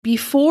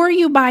Before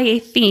you buy a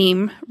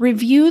theme,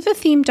 review the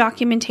theme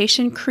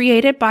documentation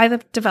created by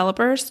the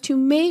developers to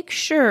make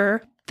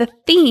sure the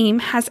theme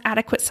has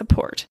adequate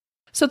support.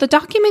 So the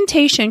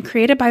documentation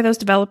created by those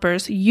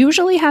developers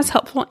usually has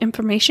helpful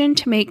information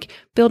to make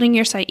building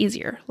your site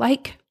easier,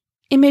 like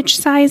image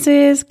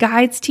sizes,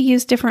 guides to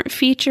use different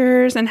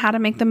features, and how to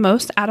make the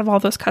most out of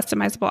all those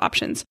customizable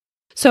options.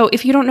 So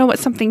if you don't know what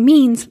something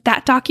means,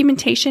 that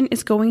documentation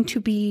is going to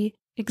be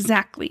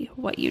exactly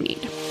what you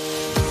need.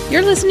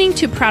 You're listening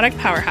to Product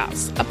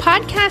Powerhouse, a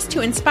podcast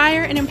to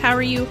inspire and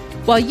empower you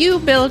while you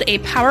build a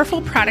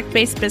powerful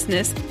product-based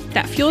business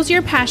that fuels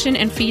your passion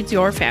and feeds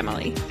your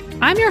family.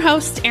 I'm your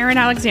host, Erin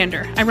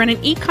Alexander. I run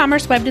an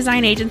e-commerce web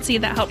design agency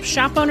that helps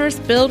shop owners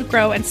build,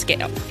 grow, and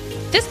scale.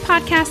 This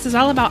podcast is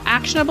all about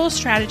actionable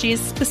strategies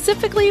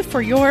specifically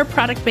for your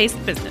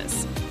product-based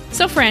business.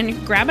 So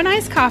friend, grab an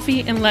iced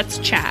coffee and let's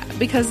chat,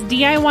 because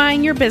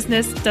DIYing your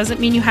business doesn't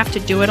mean you have to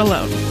do it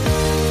alone.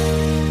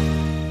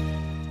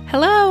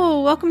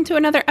 Hello, welcome to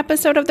another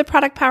episode of the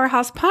Product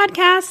Powerhouse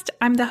podcast.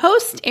 I'm the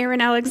host, Erin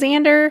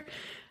Alexander.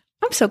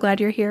 I'm so glad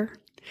you're here.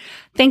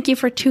 Thank you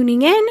for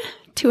tuning in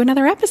to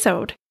another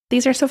episode.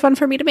 These are so fun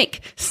for me to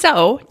make.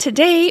 So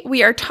today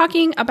we are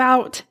talking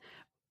about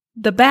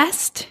the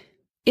best,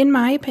 in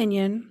my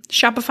opinion,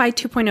 Shopify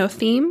 2.0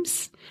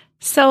 themes.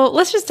 So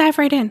let's just dive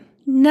right in.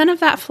 None of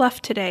that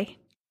fluff today.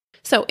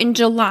 So in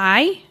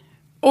July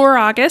or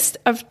August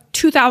of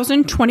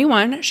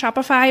 2021,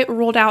 Shopify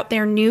rolled out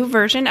their new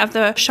version of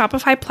the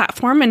Shopify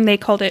platform, and they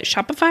called it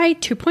Shopify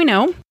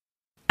 2.0.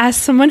 As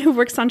someone who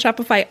works on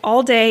Shopify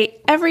all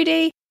day, every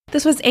day,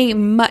 this was a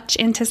much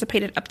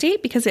anticipated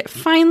update because it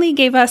finally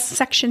gave us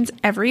sections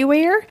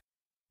everywhere.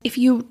 If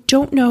you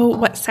don't know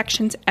what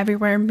sections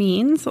everywhere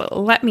means,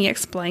 let me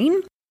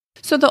explain.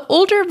 So the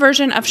older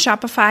version of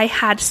Shopify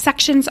had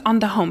sections on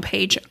the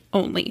homepage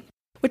only,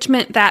 which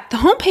meant that the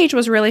homepage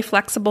was really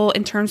flexible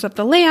in terms of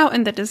the layout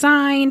and the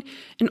design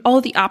and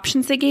all the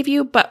options they gave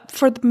you. But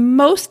for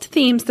most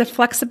themes, the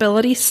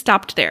flexibility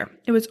stopped there.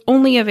 It was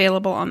only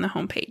available on the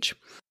homepage.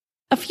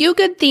 A few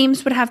good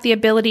themes would have the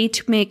ability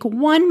to make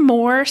one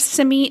more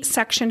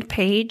semi-sectioned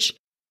page,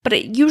 but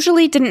it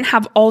usually didn't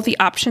have all the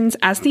options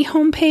as the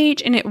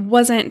homepage, and it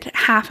wasn't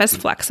half as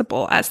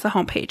flexible as the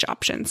homepage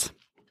options.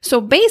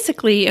 So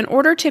basically, in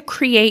order to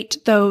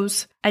create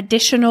those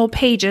additional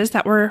pages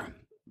that were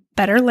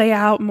better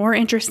layout, more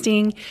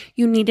interesting,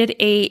 you needed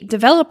a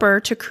developer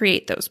to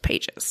create those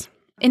pages.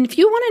 And if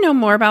you want to know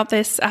more about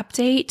this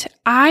update,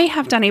 I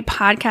have done a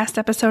podcast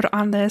episode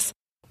on this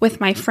with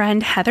my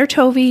friend Heather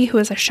Tovey, who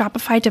is a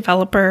Shopify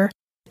developer.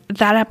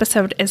 That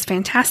episode is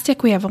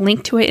fantastic. We have a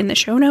link to it in the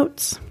show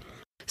notes.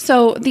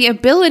 So the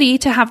ability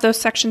to have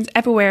those sections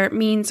everywhere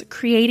means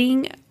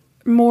creating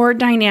more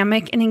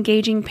dynamic and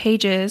engaging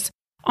pages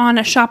on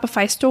a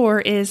Shopify store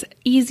is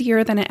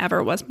easier than it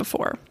ever was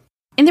before.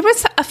 And there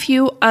was a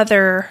few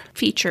other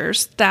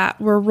features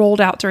that were rolled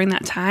out during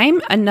that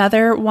time.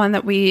 Another one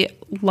that we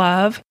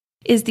love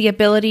is the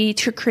ability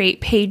to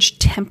create page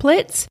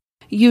templates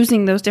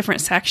using those different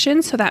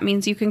sections. So that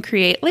means you can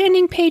create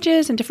landing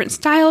pages and different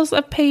styles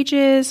of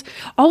pages,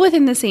 all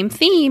within the same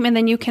theme, and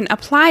then you can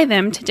apply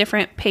them to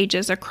different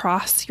pages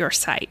across your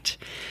site.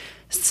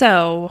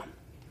 So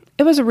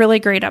it was a really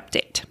great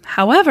update.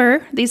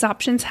 However, these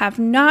options have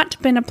not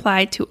been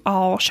applied to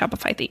all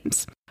Shopify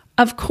themes.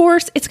 Of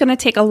course, it's going to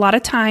take a lot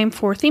of time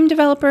for theme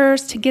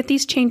developers to get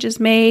these changes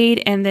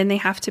made, and then they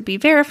have to be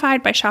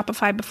verified by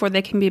Shopify before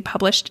they can be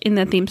published in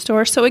the theme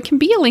store. So it can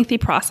be a lengthy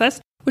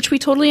process, which we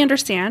totally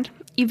understand.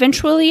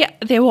 Eventually,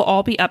 they will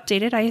all be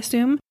updated, I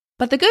assume.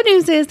 But the good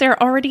news is there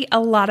are already a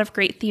lot of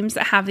great themes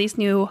that have these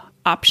new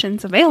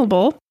options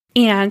available,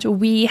 and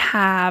we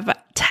have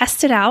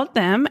tested out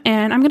them,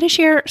 and I'm going to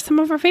share some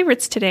of our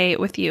favorites today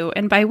with you.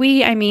 And by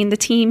we, I mean the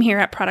team here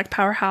at Product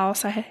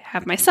Powerhouse. I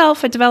have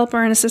myself, a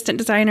developer and assistant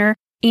designer,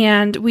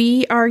 and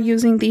we are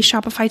using the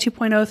Shopify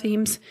 2.0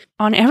 themes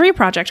on every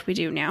project we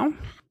do now.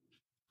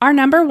 Our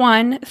number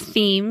one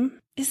theme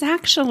is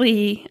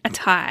actually a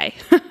tie.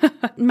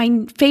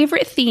 My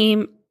favorite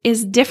theme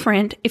is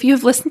different. If you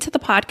have listened to the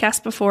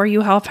podcast before,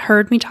 you have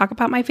heard me talk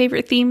about my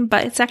favorite theme,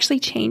 but it's actually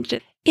changed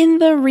in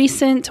the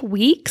recent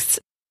weeks.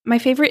 My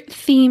favorite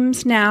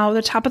themes now,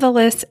 the top of the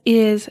list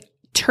is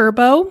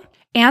Turbo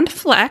and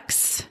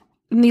Flex.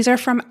 And these are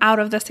from Out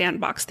of the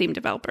Sandbox theme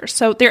developers.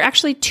 So they're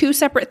actually two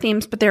separate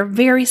themes, but they're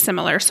very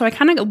similar. So I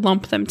kind of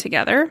lump them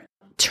together.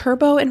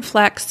 Turbo and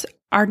Flex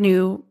are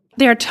new.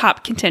 They are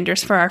top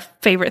contenders for our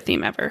favorite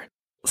theme ever.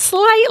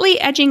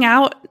 Slightly edging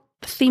out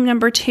theme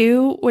number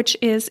 2, which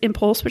is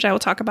Impulse, which I will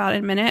talk about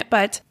in a minute.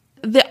 But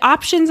the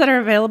options that are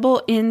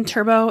available in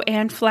Turbo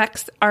and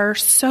Flex are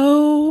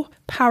so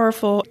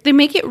powerful. They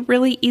make it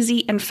really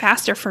easy and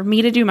faster for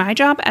me to do my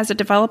job as a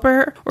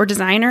developer or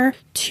designer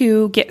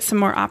to get some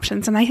more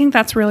options. And I think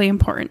that's really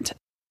important.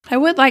 I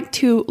would like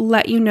to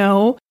let you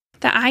know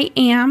that I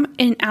am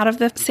an Out of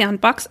the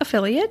Sandbox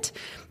affiliate,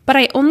 but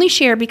I only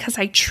share because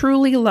I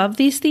truly love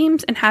these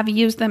themes and have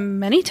used them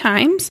many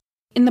times.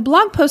 In the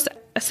blog post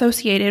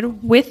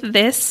associated with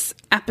this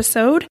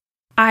episode,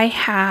 I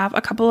have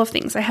a couple of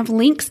things. I have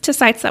links to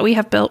sites that we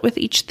have built with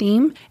each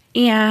theme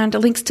and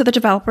links to the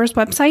developers'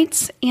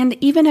 websites and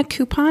even a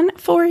coupon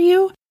for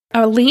you.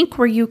 A link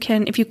where you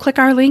can, if you click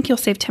our link, you'll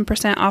save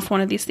 10% off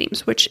one of these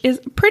themes, which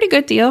is a pretty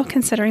good deal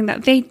considering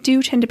that they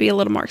do tend to be a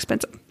little more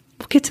expensive.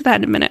 We'll get to that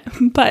in a minute.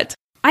 But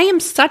I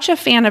am such a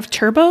fan of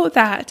Turbo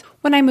that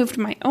when I moved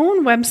my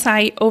own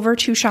website over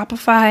to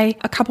Shopify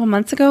a couple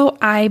months ago,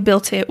 I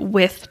built it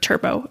with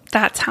Turbo.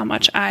 That's how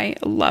much I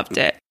loved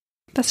it.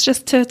 That's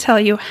just to tell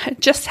you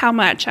just how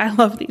much I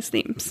love these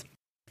themes.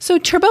 So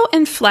Turbo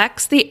and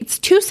Flex, it's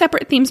two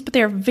separate themes, but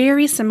they're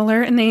very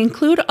similar and they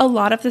include a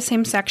lot of the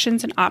same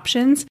sections and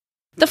options.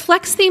 The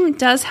Flex theme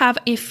does have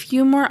a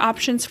few more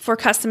options for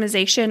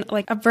customization,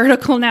 like a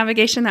vertical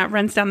navigation that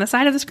runs down the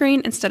side of the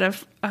screen instead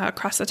of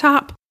across the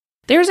top.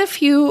 There's a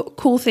few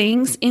cool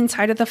things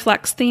inside of the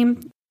Flex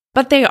theme,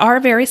 but they are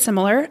very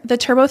similar. The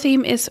Turbo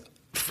theme is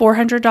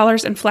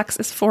 $400 and Flex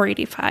is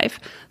 $485.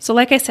 So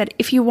like I said,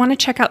 if you want to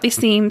check out these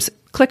themes,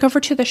 click over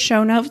to the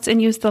show notes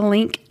and use the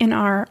link in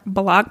our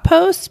blog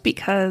post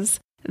because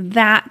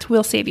that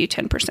will save you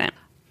 10%.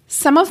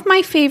 Some of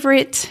my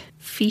favorite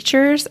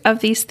features of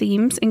these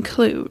themes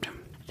include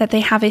that they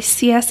have a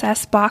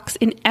CSS box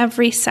in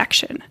every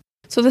section.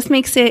 So this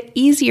makes it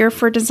easier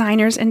for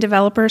designers and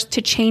developers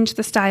to change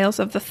the styles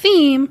of the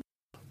theme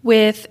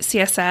with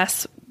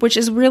CSS, which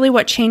is really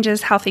what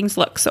changes how things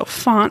look. So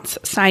fonts,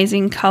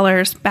 sizing,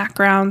 colors,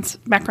 background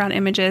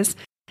images.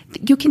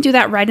 You can do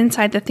that right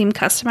inside the theme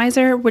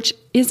customizer, which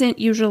isn't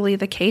usually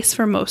the case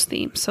for most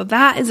themes. So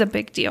that is a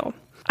big deal.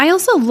 I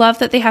also love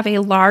that they have a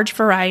large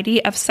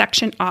variety of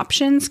section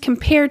options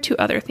compared to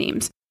other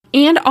themes.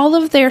 And all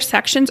of their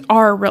sections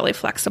are really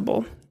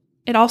flexible.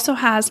 It also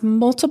has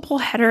multiple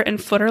header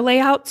and footer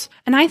layouts.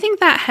 And I think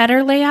that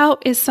header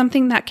layout is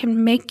something that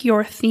can make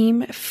your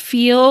theme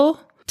feel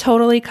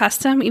totally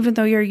custom, even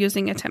though you're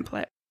using a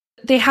template.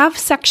 They have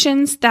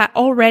sections that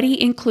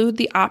already include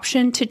the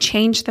option to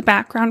change the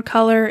background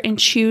color and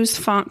choose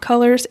font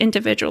colors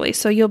individually.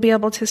 So you'll be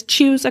able to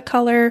choose a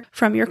color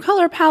from your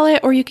color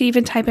palette, or you can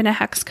even type in a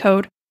hex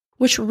code,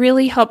 which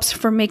really helps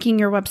for making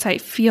your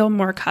website feel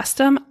more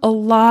custom. A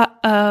lot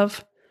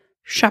of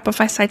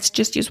Shopify sites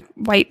just use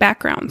white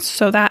backgrounds,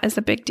 so that is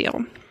a big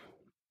deal.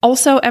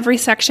 Also, every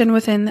section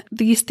within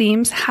these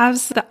themes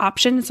has the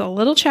option, it's a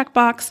little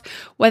checkbox,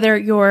 whether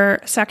your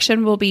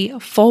section will be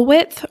full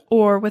width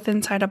or with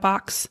inside a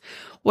box,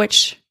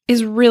 which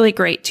is really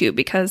great too,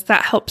 because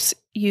that helps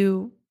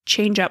you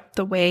change up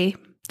the way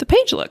the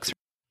page looks.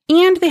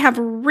 And they have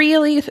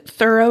really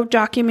thorough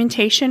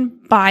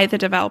documentation by the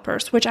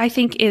developers, which I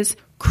think is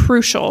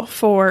crucial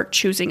for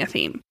choosing a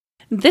theme.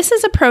 This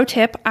is a pro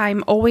tip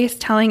I'm always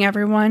telling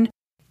everyone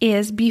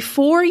is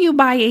before you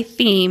buy a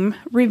theme,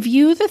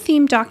 review the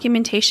theme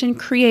documentation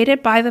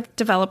created by the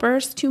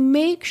developers to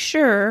make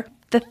sure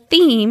the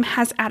theme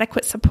has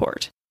adequate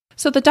support.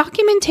 So the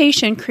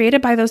documentation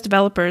created by those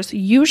developers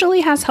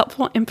usually has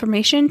helpful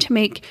information to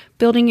make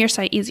building your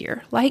site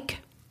easier, like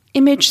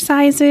image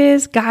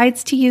sizes,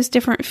 guides to use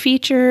different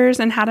features,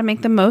 and how to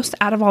make the most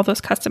out of all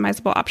those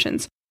customizable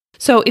options.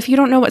 So if you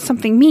don't know what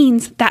something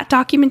means, that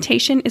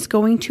documentation is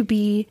going to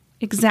be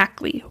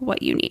exactly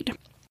what you need.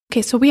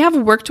 Okay, so we have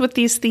worked with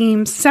these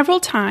themes several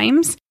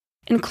times,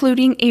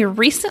 including a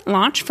recent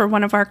launch for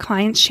one of our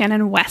clients,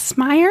 Shannon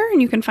Westmeyer,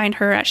 and you can find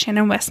her at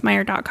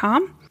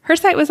shannonwestmeyer.com. Her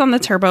site was on the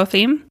Turbo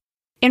theme.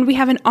 And we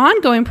have an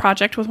ongoing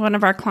project with one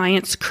of our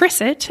clients,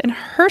 Chrisit, and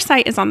her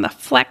site is on the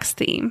Flex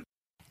theme.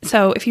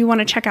 So if you want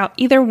to check out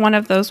either one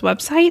of those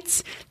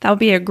websites, that would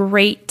be a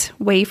great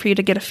way for you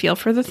to get a feel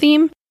for the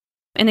theme.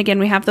 And again,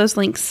 we have those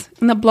links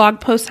in the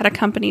blog post that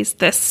accompanies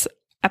this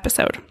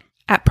episode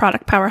at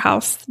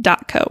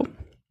productpowerhouse.co.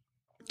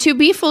 To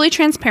be fully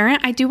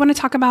transparent, I do want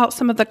to talk about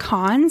some of the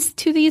cons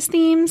to these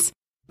themes.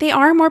 They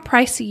are more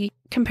pricey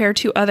compared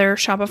to other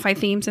Shopify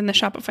themes in the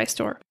Shopify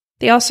store.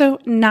 They also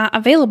not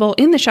available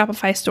in the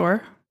Shopify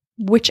store,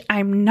 which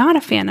I'm not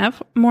a fan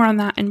of. More on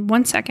that in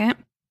 1 second.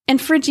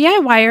 And for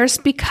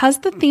DIYers, because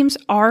the themes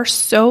are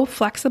so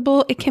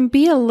flexible, it can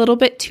be a little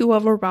bit too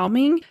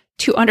overwhelming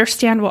to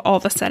understand what all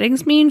the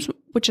settings means,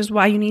 which is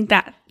why you need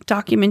that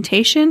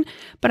documentation.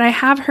 But I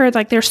have heard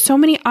there's so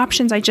many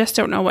options, I just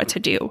don't know what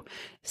to do.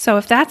 So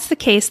if that's the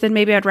case, then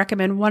maybe I'd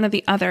recommend one of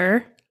the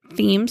other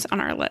themes on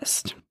our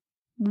list.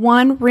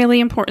 One really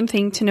important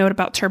thing to note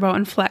about Turbo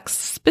and Flex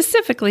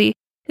specifically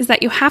is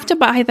that you have to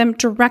buy them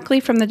directly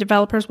from the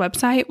developer's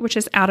website, which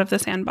is out of the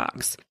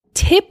sandbox.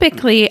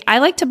 Typically, I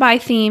like to buy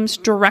themes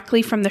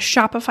directly from the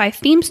Shopify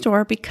theme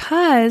store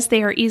because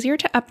they are easier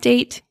to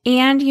update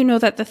and you know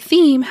that the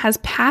theme has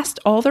passed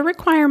all the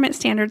requirement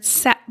standards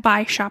set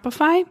by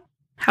Shopify.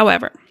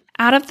 However,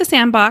 Out of the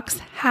Sandbox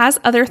has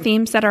other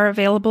themes that are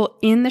available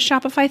in the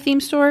Shopify theme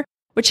store,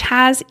 which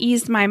has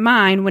eased my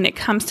mind when it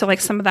comes to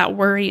some of that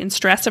worry and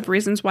stress of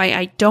reasons why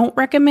I don't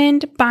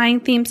recommend buying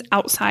themes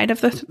outside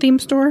of the theme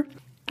store.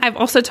 I've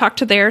also talked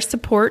to their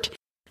support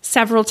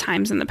several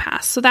times in the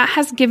past. So that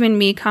has given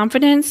me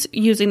confidence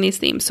using these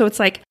themes. So it's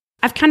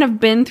I've kind of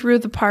been through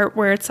the part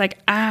where it's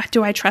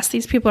do I trust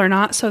these people or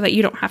not, so that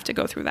you don't have to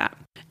go through that.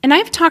 And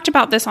I've talked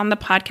about this on the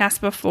podcast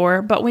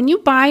before, but when you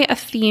buy a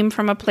theme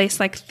from a place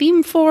like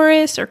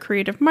ThemeForest or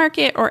Creative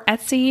Market or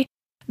Etsy,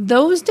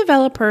 those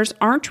developers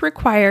aren't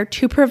required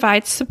to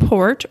provide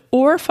support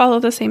or follow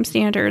the same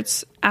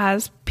standards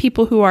as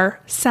people who are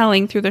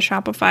selling through the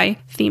Shopify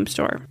theme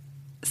store.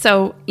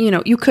 So,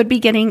 you could be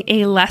getting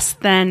a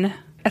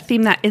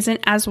theme that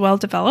isn't as well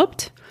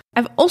developed.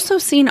 I've also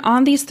seen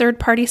on these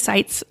third-party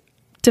sites,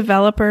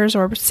 developers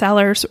or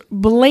sellers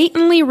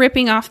blatantly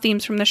ripping off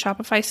themes from the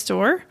Shopify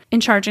store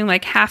and charging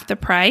like half the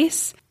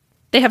price.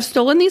 They have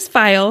stolen these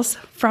files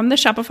from the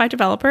Shopify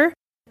developer.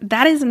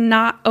 That is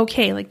not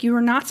okay. Like, you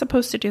are not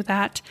supposed to do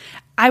that.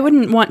 I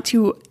wouldn't want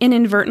to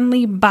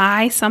inadvertently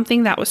buy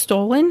something that was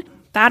stolen.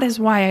 That is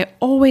why I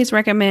always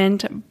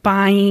recommend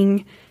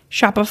buying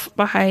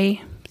Shopify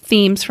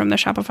themes from the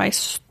Shopify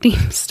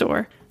theme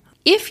store.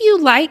 If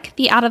you like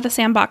the out of the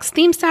sandbox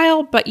theme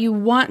style, but you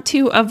want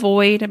to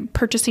avoid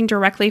purchasing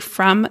directly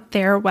from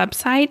their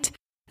website,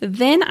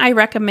 then I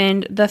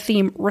recommend the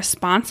theme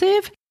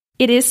Responsive.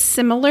 It is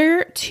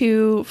similar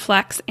to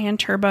Flex and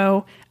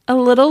Turbo, a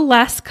little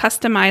less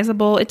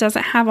customizable. It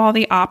doesn't have all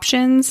the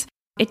options.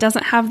 It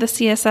doesn't have the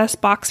CSS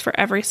box for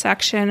every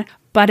section,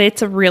 but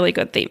it's a really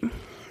good theme.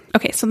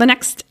 Okay, so the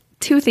next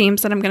two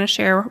themes that I'm going to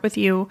share with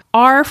you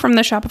are from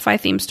the Shopify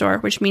theme store,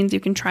 which means you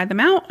can try them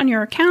out on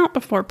your account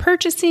before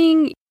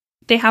purchasing.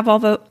 They have all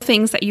the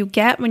things that you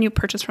get when you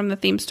purchase from the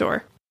theme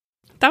store.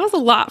 That was a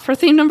lot for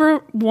theme number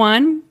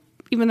 1,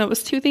 even though it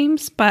was 2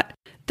 themes, but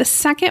the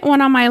second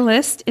one on my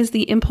list is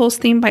the Impulse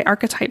theme by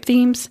Archetype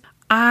Themes.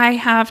 I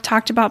have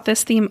talked about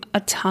this theme a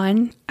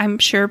ton. I'm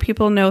sure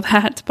people know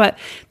that, but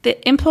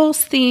the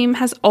Impulse theme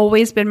has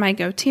always been my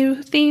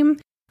go-to theme.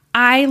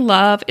 I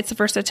love its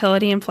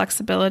versatility and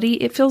flexibility.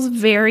 It feels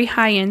very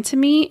high-end to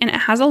me, and it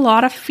has a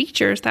lot of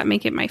features that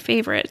make it my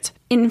favorite.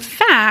 In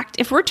fact,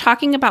 if we're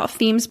talking about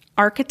themes,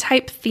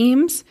 archetype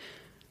themes,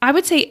 I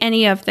would say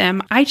any of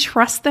them. I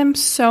trust them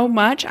so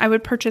much. I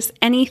would purchase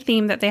any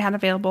theme that they had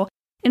available.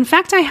 In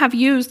fact, I have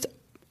used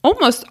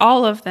almost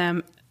all of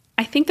them.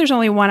 I think there's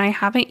only one I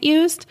haven't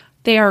used.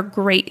 They are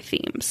great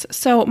themes.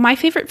 So my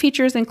favorite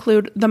features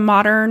include the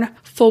modern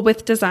full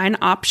width design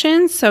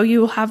options. So you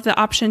will have the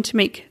option to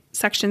make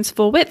sections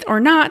full width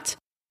or not,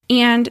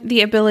 and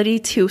the ability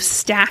to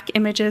stack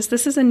images.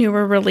 This is a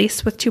newer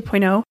release with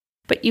 2.0,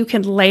 but you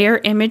can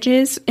layer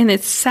images and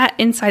it's set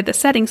inside the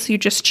settings. So you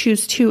just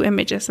choose 2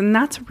 images, and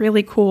that's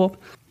really cool.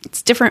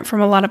 It's different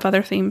from a lot of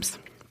other themes.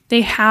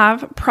 They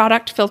have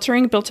product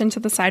filtering built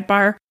into the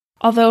sidebar.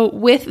 Although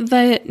with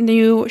the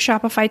new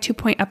Shopify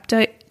 2.0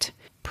 update,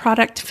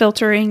 product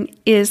filtering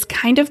is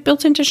kind of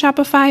built into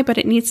Shopify, but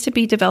it needs to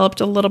be developed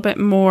a little bit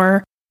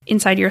more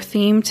inside your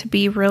theme to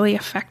be really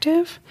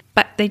effective.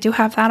 But they do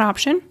have that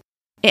option.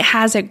 It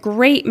has a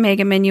great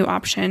mega menu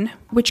option,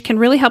 which can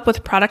really help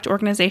with product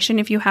organization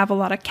if you have a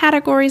lot of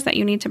categories that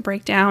you need to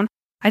break down.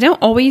 I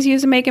don't always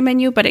use a mega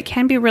menu, but it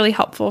can be really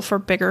helpful for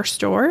bigger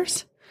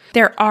stores.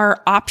 There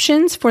are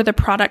options for the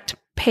product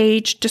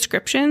page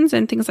descriptions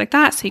and things like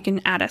that. So you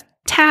can add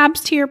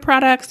tabs to your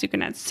products. You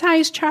can add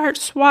size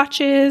charts,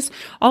 swatches.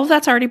 All of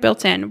that's already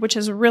built in, which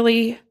is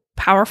really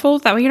powerful.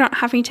 That way you're not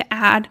having to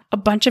add a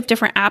bunch of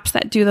different apps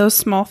that do those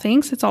small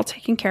things. It's all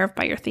taken care of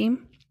by your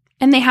theme.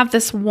 And they have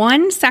this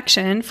one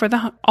section for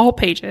the all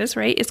pages,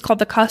 right? It's called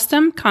the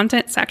custom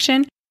content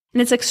section.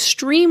 And it's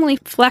extremely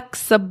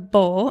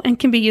flexible and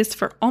can be used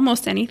for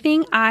almost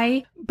anything.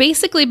 I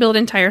basically build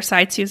entire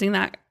sites using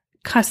that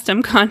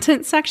custom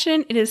content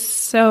section. It is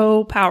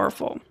so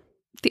powerful.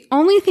 The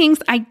only things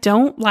I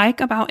don't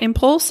like about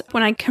Impulse,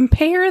 when I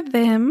compare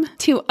them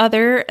to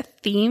other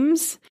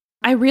themes,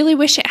 I really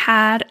wish it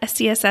had a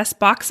CSS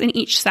box in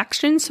each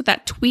section so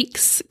that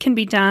tweaks can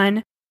be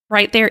done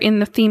right there in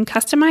the theme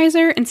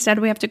customizer. Instead,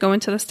 we have to go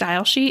into the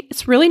style sheet.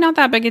 It's really not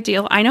that big a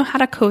deal. I know how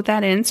to code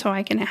that in so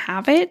I can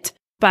have it,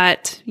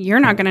 but you're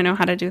not going to know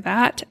how to do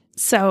that.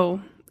 So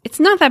it's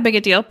not that big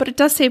a deal, but it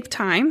does save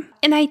time.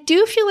 And I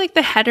do feel like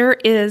the header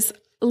is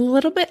a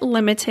little bit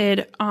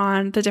limited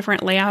on the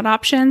different layout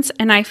options.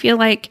 And I feel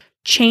like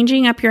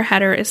changing up your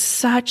header is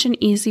such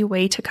an easy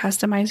way to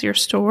customize your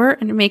store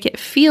and make it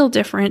feel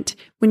different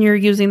when you're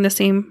using the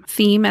same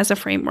theme as a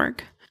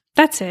framework.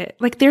 That's it.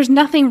 Like, there's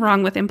nothing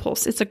wrong with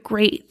Impulse. It's a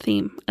great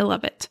theme. I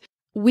love it.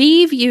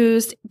 We've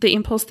used the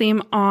Impulse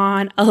theme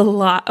on a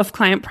lot of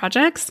client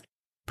projects.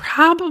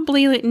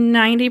 Probably like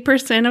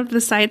 90% of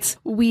the sites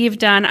we've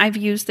done, I've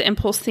used the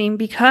Impulse theme,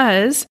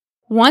 because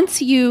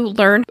once you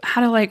learn how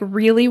to like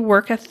really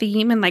work a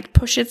theme and like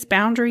push its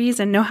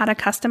boundaries and know how to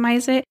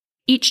customize it,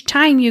 each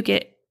time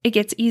it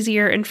gets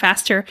easier and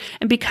faster.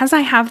 And because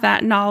I have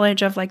that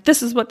knowledge of like,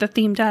 this is what the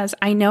theme does,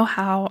 I know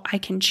how I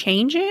can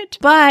change it.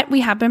 But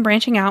we have been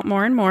branching out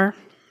more and more.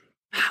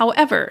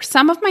 However,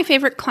 some of my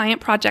favorite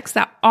client projects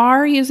that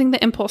are using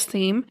the Impulse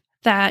theme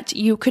that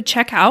you could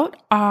check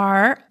out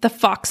are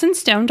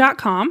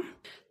thefoxandstone.com,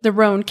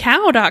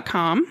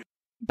 theroancow.com,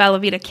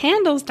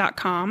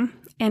 bellavitacandles.com,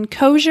 and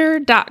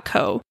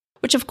kosher.co,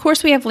 which of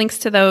course we have links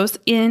to those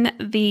in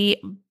the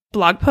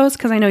blog post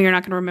because I know you're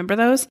not going to remember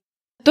those.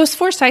 Those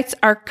 4 sites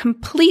are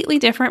completely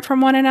different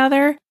from one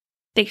another,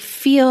 They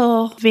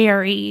feel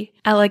very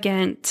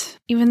elegant,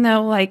 even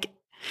though like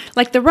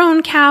the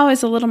Roan Cow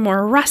is a little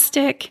more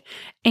rustic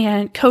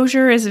and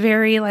Kosher is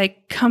very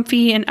like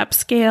comfy and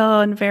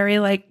upscale and very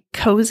like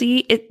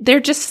cozy. They're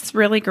just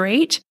really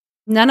great.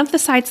 None of the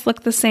sites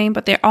look the same,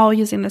 but they're all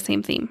using the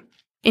same theme.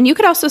 And you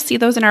could also see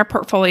those in our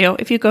portfolio.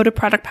 If you go to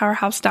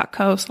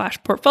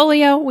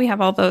productpowerhouse.co/portfolio, we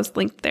have all those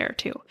linked there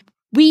too.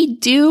 We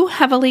do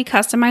heavily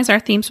customize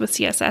our themes with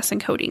CSS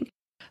and coding.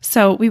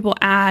 So we will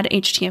add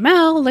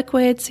HTML,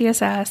 Liquid,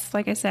 CSS,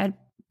 like I said.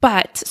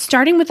 But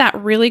starting with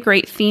that really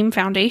great theme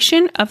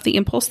foundation of the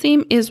Impulse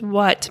theme is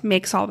what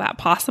makes all that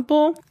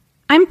possible.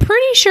 I'm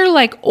pretty sure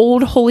like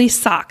old Holy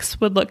Socks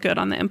would look good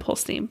on the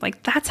Impulse theme.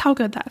 Like that's how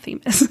good that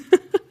theme is.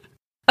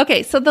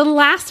 Okay, so the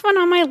last one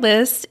on my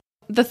list,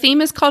 the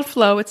theme is called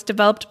Flow. It's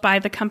developed by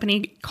the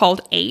company called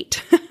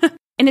 8.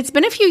 And it's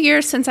been a few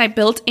years since I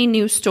built a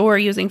new store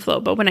using Flow,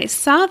 but when I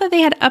saw that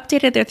they had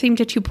updated their theme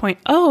to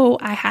 2.0,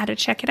 I had to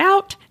check it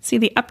out, see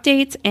the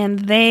updates, and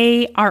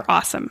they are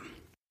awesome.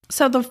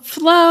 So the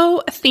Flow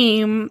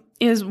theme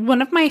is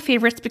one of my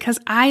favorites because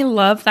I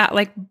love that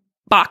like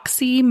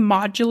boxy,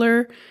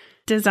 modular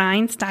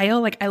design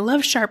style. Like I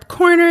love sharp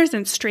corners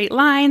and straight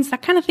lines.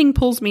 That kind of thing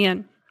pulls me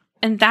in.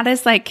 And that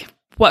is like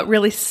what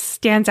really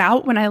stands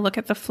out when I look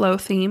at the Flow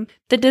theme.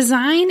 The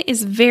design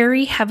is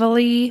very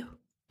heavily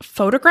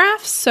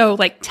photographs, so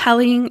like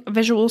telling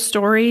visual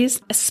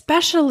stories,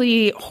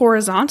 especially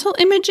horizontal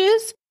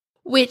images,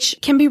 which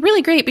can be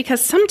really great because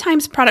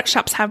sometimes product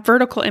shops have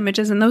vertical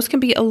images and those can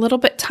be a little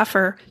bit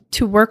tougher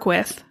to work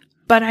with.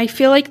 But I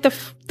feel like the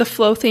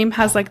Flow theme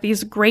has like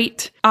these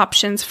great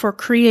options for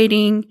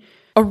creating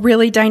a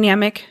really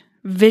dynamic,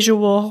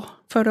 visual,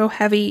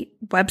 photo-heavy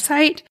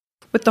website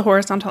with the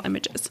horizontal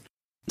images.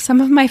 Some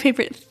of my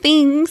favorite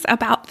things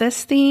about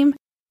this theme,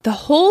 the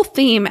whole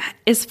theme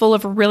is full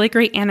of really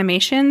great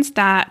animations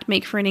that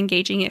make for an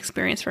engaging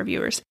experience for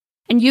viewers.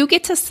 And you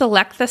get to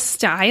select the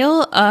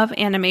style of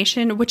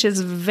animation, which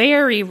is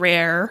very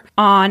rare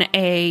on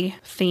a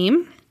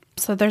theme.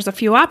 So there's a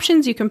few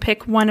options. You can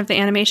pick one of the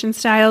animation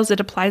styles. It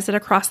applies it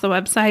across the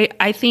website.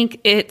 I think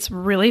it's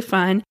really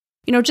fun.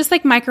 You know, just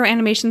like micro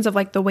animations of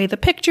like the way the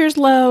pictures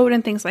load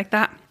and things like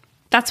that.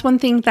 That's one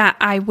thing that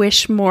I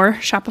wish more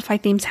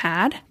Shopify themes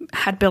had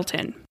built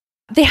in.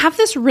 They have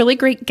this really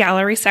great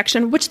gallery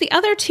section, which the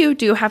other two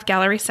do have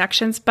gallery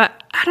sections,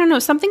 but I don't know,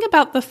 something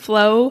about the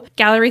Flow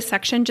gallery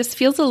section just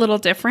feels a little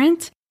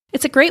different.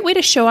 It's a great way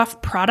to show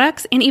off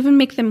products and even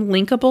make them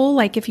linkable.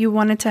 Like if you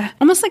wanted to,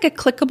 almost like a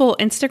clickable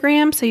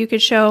Instagram, so you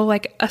could show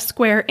like a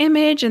square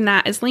image and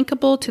that is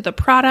linkable to the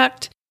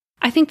product.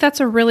 I think that's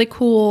a really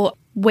cool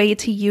way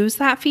to use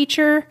that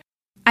feature.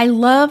 I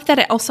love that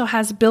it also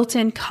has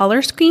built-in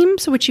color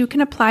schemes, which you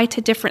can apply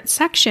to different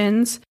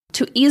sections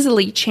to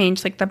easily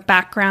change like the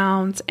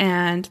backgrounds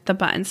and the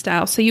button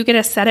style. So you get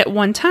to set it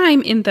one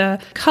time in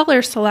the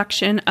color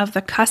selection of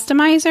the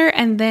customizer,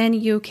 and then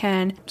you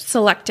can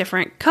select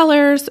different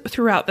colors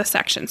throughout the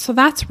section. So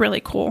that's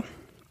really cool.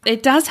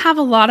 It does have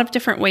a lot of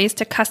different ways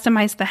to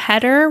customize the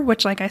header,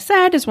 which like I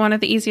said, is one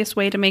of the easiest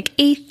way to make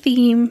a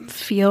theme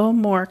feel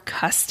more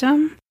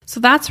custom. So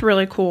that's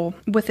really cool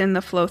within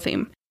the Flow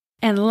theme.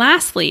 And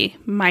lastly,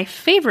 my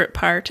favorite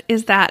part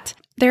is that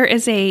there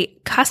is a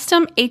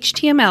custom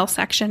HTML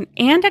section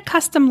and a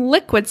custom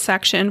Liquid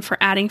section for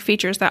adding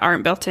features that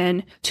aren't built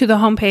in to the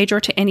homepage or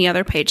to any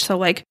other page. So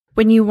like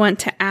when you want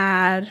to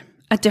add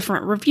a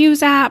different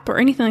reviews app or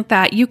anything like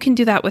that, you can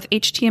do that with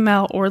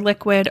HTML or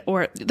Liquid,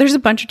 or there's a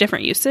bunch of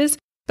different uses,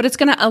 but it's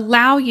going to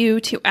allow you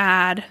to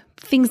add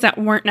things that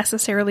weren't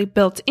necessarily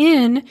built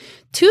in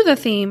to the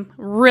theme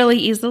really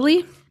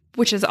easily,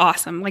 which is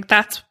awesome. Like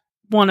that's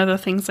one of the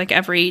things like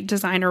every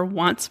designer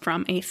wants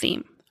from a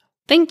theme.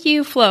 Thank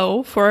you,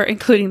 Flow, for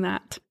including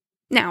that.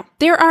 Now,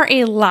 there are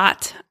a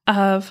lot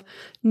of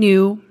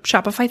new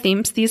Shopify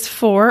themes. These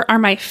 4 are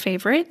my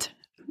favorite.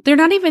 They're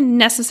not even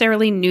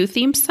necessarily new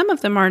themes. Some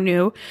of them are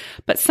new,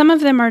 but some of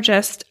them are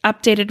just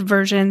updated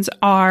versions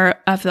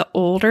of the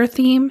older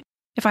theme.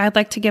 If I'd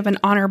like to give an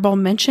honorable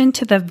mention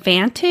to the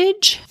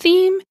Vantage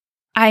theme,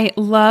 I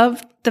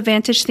love the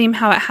Vantage theme,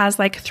 how it has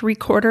like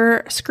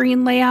 3/4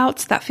 screen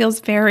layouts. That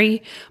feels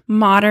very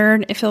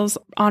modern. It feels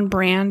on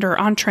brand or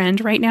on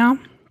trend right now.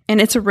 And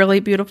it's a really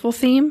beautiful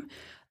theme.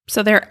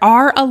 So there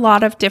are a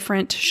lot of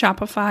different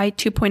Shopify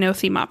 2.0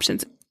 theme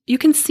options. You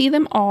can see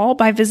them all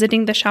by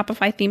visiting the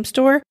Shopify theme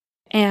store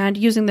and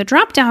using the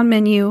drop-down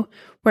menu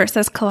where it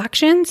says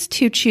collections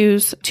to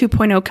choose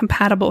 2.0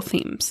 compatible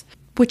themes,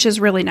 which is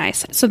really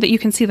nice so that you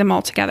can see them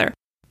all together.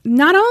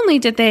 Not only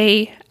did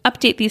they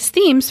update these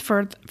themes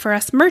for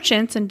us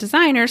merchants and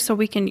designers so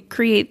we can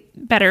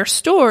create better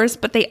stores,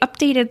 but they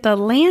updated the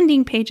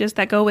landing pages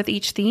that go with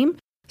each theme.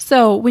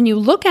 So when you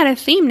look at a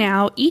theme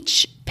now,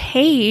 each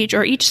page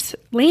or each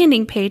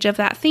landing page of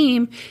that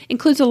theme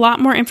includes a lot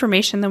more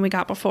information than we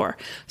got before.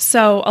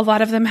 So a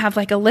lot of them have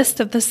like a list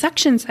of the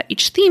sections that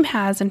each theme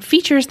has and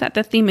features that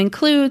the theme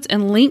includes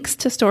and links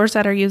to stores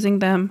that are using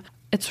them.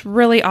 It's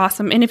really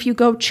awesome. And if you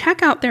go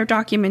check out their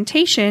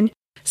documentation,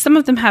 some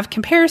of them have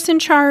comparison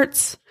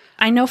charts.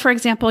 I know, for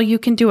example, you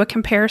can do a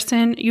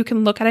comparison. You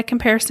can look at a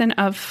comparison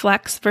of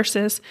Flex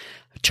versus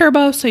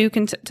Turbo, so you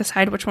can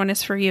decide which one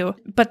is for you.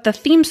 But the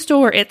theme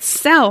store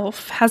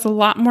itself has a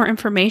lot more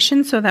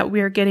information so that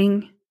we're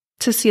getting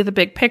to see the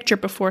big picture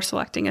before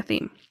selecting a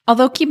theme.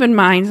 Although keep in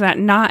mind that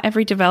not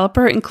every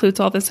developer includes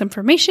all this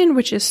information,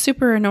 which is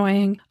super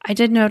annoying. I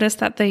did notice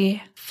that the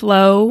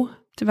Flow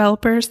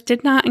developers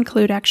did not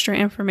include extra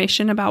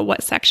information about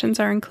what sections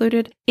are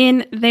included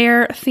in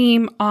their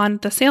theme on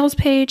the sales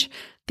page.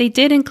 They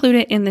did include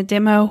it in the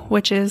demo,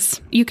 which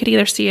is, you could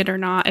either see it or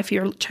not if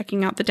you're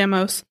checking out the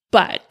demos,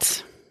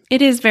 but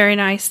it is very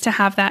nice to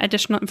have that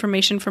additional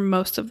information for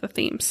most of the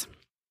themes.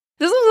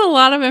 This was a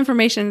lot of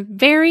information,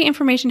 very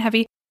information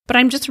heavy, but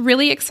I'm just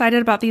really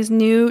excited about these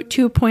new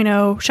 2.0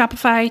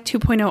 Shopify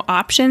 2.0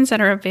 options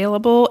that are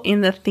available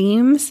in the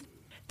themes.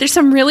 There's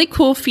some really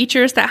cool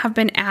features that have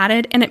been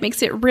added, and it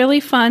makes it really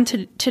fun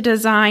to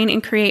design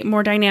and create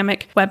more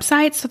dynamic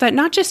websites so that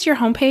not just your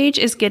homepage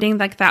is getting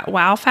like that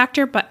wow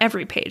factor, but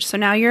every page. So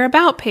now your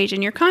about page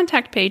and your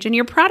contact page and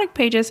your product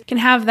pages can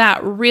have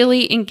that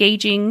really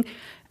engaging,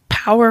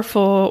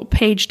 powerful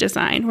page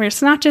design where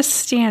it's not just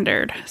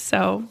standard.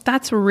 So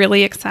that's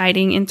really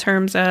exciting in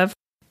terms of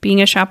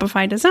being a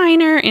Shopify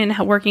designer and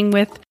working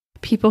with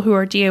people who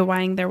are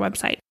DIYing their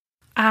website.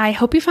 I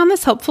hope you found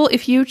this helpful.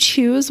 If you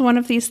choose one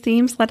of these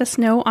themes, let us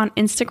know on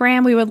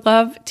Instagram. We would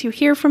love to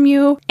hear from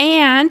you.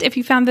 And if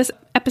you found this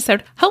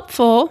episode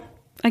helpful,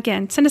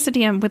 again, send us a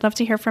DM. We'd love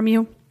to hear from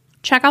you.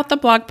 Check out the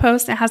blog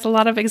post. It has a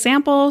lot of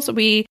examples.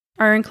 We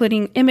are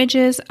including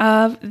images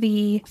of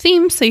the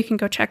themes, so you can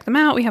go check them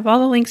out. We have all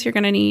the links you're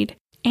going to need.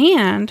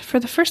 And for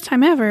the first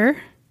time ever,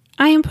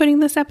 I am putting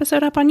this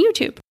episode up on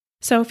YouTube.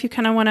 So if you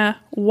kind of want to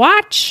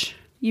watch,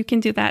 you can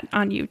do that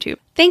on YouTube.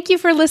 Thank you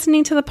for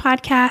listening to the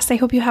podcast. I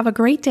hope you have a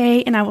great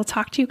day, and I will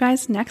talk to you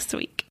guys next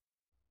week.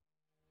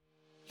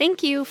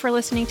 Thank you for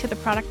listening to the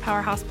Product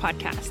Powerhouse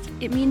podcast.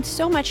 It means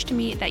so much to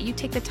me that you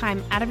take the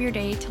time out of your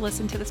day to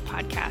listen to this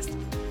podcast.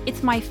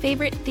 It's my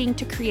favorite thing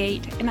to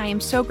create, and I am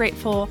so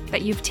grateful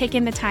that you've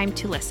taken the time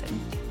to listen.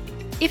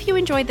 If you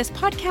enjoyed this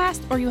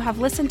podcast or you have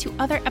listened to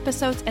other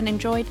episodes and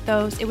enjoyed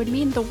those, it would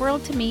mean the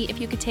world to me if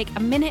you could take a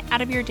minute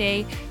out of your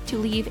day to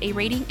leave a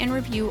rating and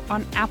review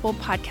on Apple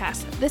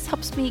Podcasts. This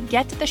helps me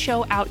get the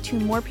show out to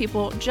more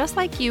people just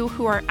like you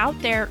who are out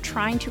there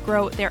trying to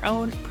grow their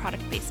own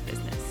product-based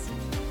business.